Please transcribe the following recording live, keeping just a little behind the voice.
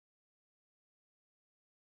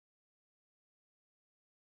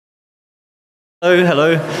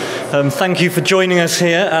Hello. Thank you for joining us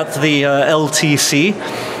here at the LTC.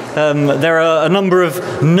 There are a number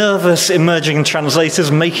of nervous emerging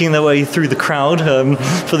translators making their way through the crowd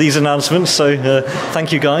for these announcements, so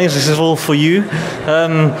thank you guys, this is all for you.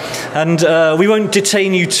 We won't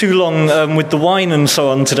detain you too long with the wine and so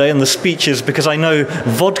on today and the speeches, because I know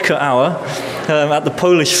vodka hour at the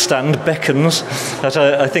Polish stand beckons at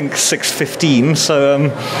I think 6:15,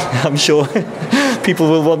 so I'm sure people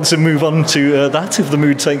will want to move on to that if the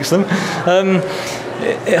mood takes them.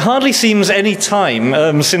 It hardly seems any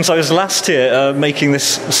time since I was last here making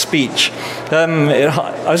this speech.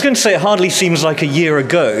 I was going to say it hardly seems like a year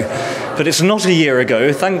ago, but it's not a year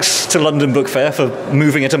ago. Thanks to London Book Fair for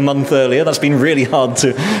moving it a month earlier. That's been really hard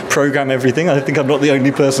to program everything. I think I'm not the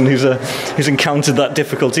only person who's encountered that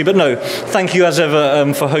difficulty. But no, thank you as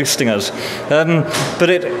ever for hosting us. But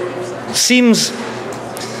it seems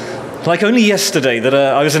like only yesterday that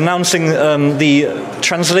I was announcing the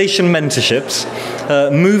translation mentorships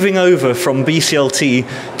moving over from BCLT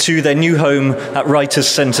to their new home at Writers'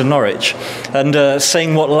 Centre Norwich, and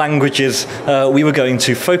saying what languages we were going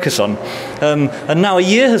to focus on. And now a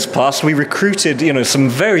year has passed. We recruited, some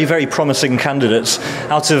very, very promising candidates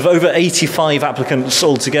out of over 85 applicants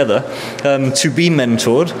altogether to be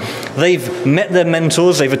mentored. They've met their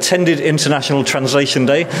mentors, they've attended International Translation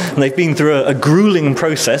Day, and they've been through a grueling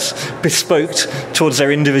process bespoke towards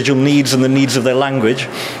their individual needs and the needs of their language.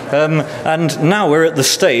 And now we're at the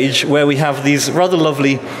stage where we have these rather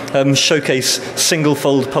lovely showcase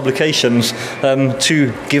single-fold publications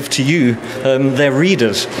to give to you, their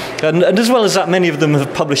readers. And as well as that, many of them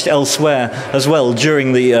have published elsewhere as well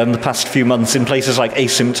during the past few months in places like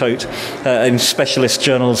Asymptote, in specialist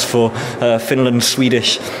journals for Finland,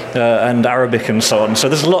 Swedish, and Arabic and so on. So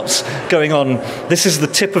there's lots going on. This is the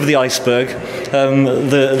tip of the iceberg.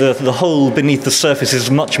 The hole beneath the surface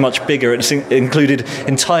is much, much bigger. It's included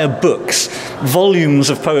entire books,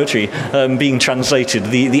 volumes of poetry being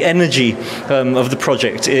translated. The energy of the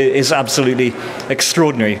project is absolutely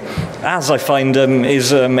extraordinary, as I find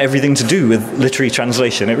is everything to do with literary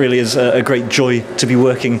translation. It really is a great joy to be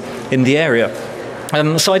working in the area.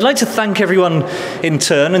 So I'd like to thank everyone in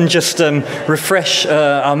turn and just refresh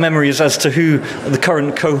our memories as to who the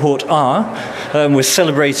current cohort are. We're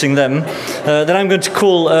celebrating them. Then I'm going to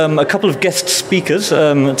call a couple of guest speakers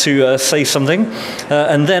to say something,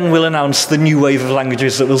 and then we'll announce the new wave of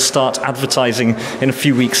languages that we'll start advertising in a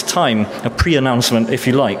few weeks' time, a pre-announcement if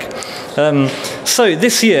you like. So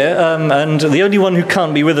this year, and the only one who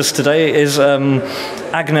can't be with us today is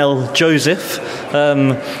Agnel Joseph,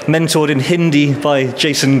 mentored in Hindi by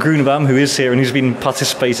Jason Grunebaum, who is here and who's been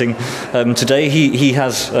participating today. He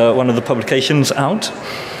has one of the publications out.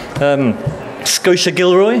 Scotia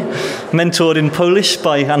Gilroy, mentored in Polish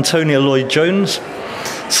by Antonia Lloyd-Jones.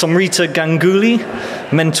 Samrita Ganguly,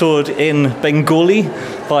 mentored in Bengali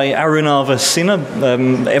by Arunava Sinha.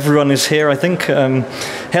 Everyone is here, I think.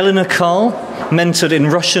 Helena Karl, mentored in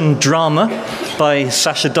Russian drama by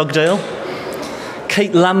Sasha Dugdale.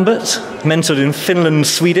 Kate Lambert, mentored in Finland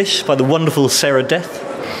Swedish by the wonderful Sarah Death.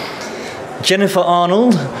 Jennifer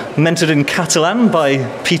Arnold, mentored in Catalan by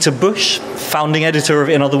Peter Bush, founding editor of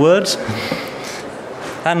In Other Words.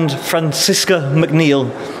 And Francisca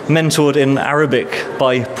McNeil, mentored in Arabic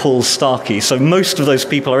by Paul Starkey. So most of those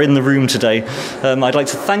people are in the room today. I'd like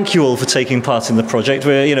to thank you all for taking part in the project.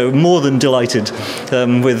 We're more than delighted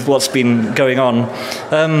with what's been going on.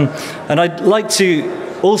 And I'd like to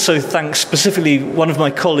also thank specifically one of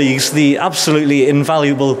my colleagues, the absolutely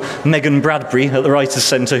invaluable Megan Bradbury at the Writers'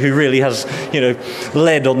 Centre, who really has,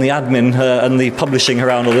 led on the admin and the publishing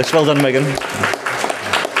around all this. Well done, Megan.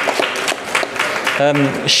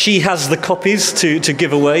 She has the copies to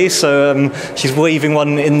give away, so she's waving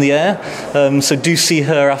one in the air, so do see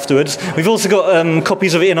her afterwards. We've also got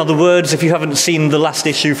copies of it in other words. If you haven't seen the last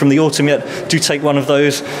issue from the autumn yet, do take one of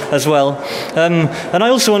those as well. And I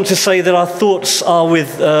also want to say that our thoughts are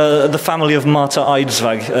with the family of Marta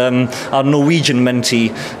Eidsvåg, our Norwegian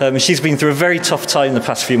mentee. She's been through a very tough time the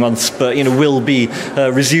past few months, but will be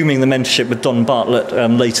resuming the mentorship with Don Bartlett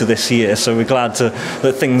later this year, so we're glad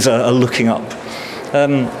that things are looking up.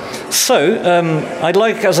 I'd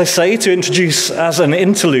like, as I say, to introduce as an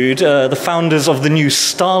interlude the founders of the new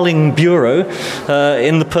Starling Bureau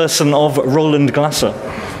in the person of Roland Glasser.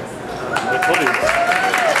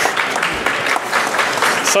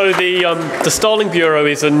 So the Starling Bureau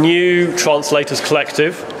is a new translators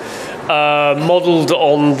collective modelled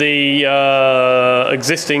on the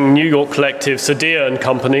existing New York collective Sadir and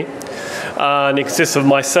Company, and it consists of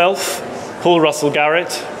myself, Paul Russell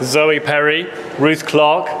Garrett, Zoe Perry, Ruth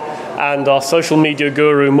Clark, and our social media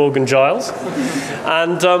guru, Morgan Giles.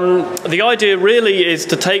 And the idea really is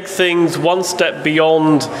to take things one step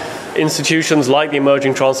beyond institutions like the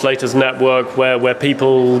Emerging Translators Network, where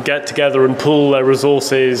people get together and pool their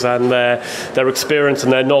resources and their experience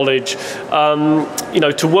and their knowledge,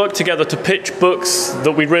 to work together to pitch books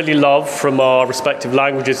that we really love from our respective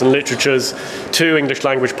languages and literatures to English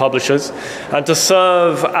language publishers, and to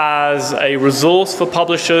serve as a resource for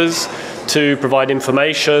publishers to provide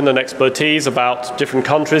information and expertise about different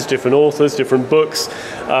countries, different authors, different books,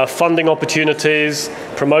 funding opportunities,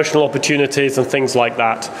 promotional opportunities, and things like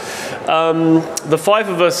that. The five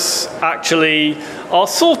of us actually are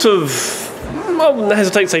sort of, I wouldn't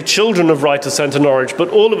hesitate to say children of Writers' Centre Norwich, but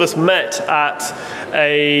all of us met at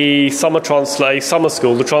a summer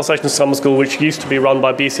school, the Translation Summer School, which used to be run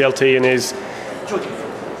by BCLT and is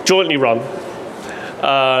jointly run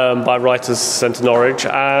by Writers' Centre Norwich.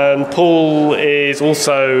 And Paul is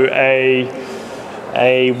also was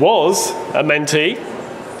a mentee.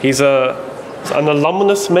 He's an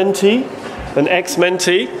alumnus mentee, an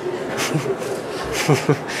ex-mentee.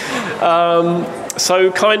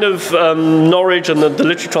 So kind of Norwich and the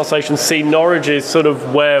literary translation scene, Norwich is sort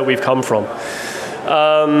of where we've come from.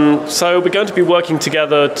 So we're going to be working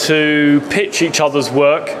together to pitch each other's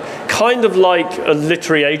work, kind of like a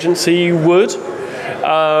literary agency would.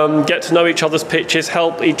 Get to know each other's pitches,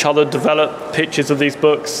 help each other develop pitches of these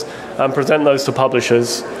books and present those to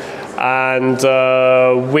publishers. And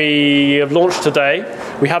we have launched today.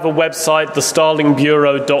 We have a website,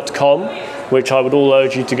 thestarlingbureau.com, which I would all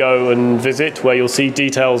urge you to go and visit, where you'll see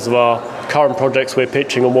details of our current projects we're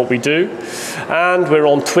pitching and what we do. And we're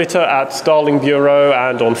on Twitter at Starling Bureau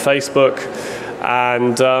and on Facebook.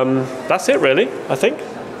 And that's it, really, I think.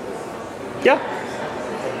 Yeah.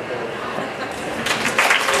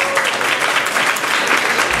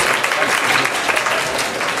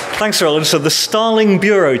 Thanks, Roland. So the Starling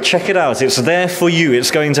Bureau, check it out. It's there for you.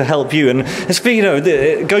 It's going to help you. And it's,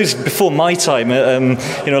 it goes before my time,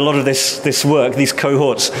 a lot of this work, these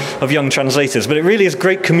cohorts of young translators. But it really is a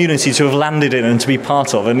great community to have landed in and to be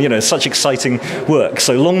part of. And, such exciting work.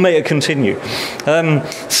 So long may it continue.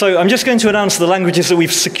 So I'm just going to announce the languages that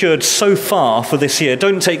we've secured so far for this year.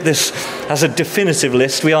 Don't take this as a definitive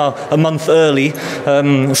list. We are a month early,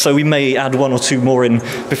 so we may add one or two more in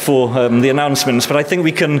before the announcements. But I think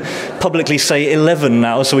we can publicly say 11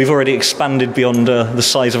 now, so we've already expanded beyond the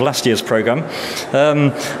size of last year's programme.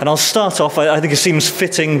 And I'll start off, I think it seems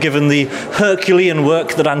fitting, given the Herculean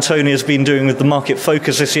work that Antonia has been doing with the Market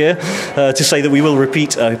Focus this year, to say that we will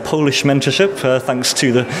repeat a Polish mentorship, thanks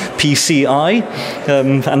to the PCI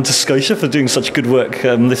and to Scotia for doing such good work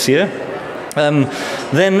this year.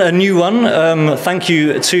 Then a new one, thank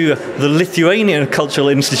you to the Lithuanian Cultural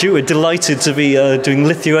Institute. We're delighted to be doing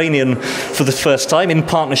Lithuanian for the first time in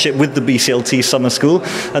partnership with the BCLT Summer School,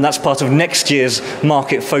 and that's part of next year's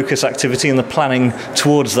Market Focus activity and the planning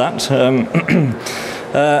towards that.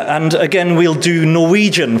 And again, we'll do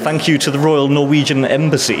Norwegian. Thank you to the Royal Norwegian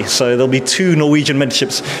Embassy. So there'll be 2 Norwegian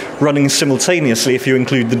mentorships running simultaneously if you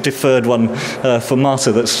include the deferred one for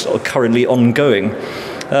Marta that's currently ongoing.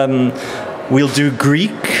 We'll do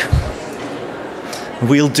Greek,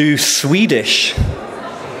 we'll do Swedish,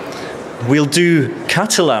 we'll do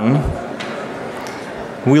Catalan,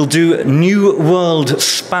 we'll do New World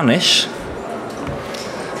Spanish,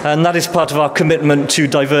 and that is part of our commitment to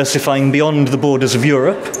diversifying beyond the borders of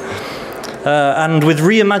Europe. And with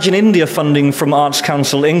Reimagine India funding from Arts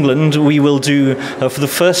Council England, we will do, for the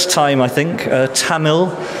first time I think,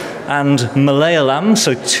 Tamil and Malayalam,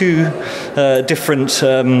 so 2 different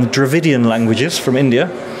Dravidian languages from India.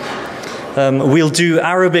 We'll do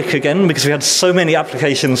Arabic again, because we had so many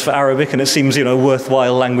applications for Arabic, and it seems, a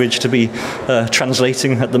worthwhile language to be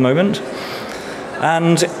translating at the moment.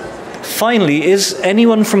 And finally, is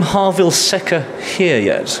anyone from Harville Secker here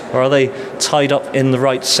yet? Or are they tied up in the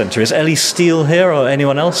Rights Centre? Is Ellie Steele here, or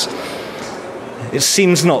anyone else? It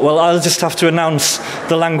seems not. Well, I'll just have to announce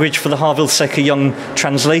the language for the Harville Secker Young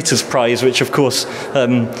Translators Prize, which, of course,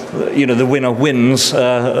 the winner wins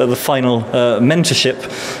the final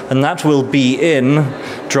mentorship, and that will be in,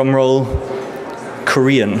 drumroll,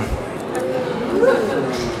 Korean.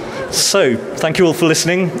 So, thank you all for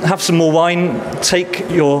listening. Have some more wine, take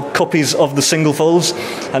your copies of the single folds,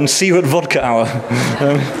 and see you at Vodka Hour.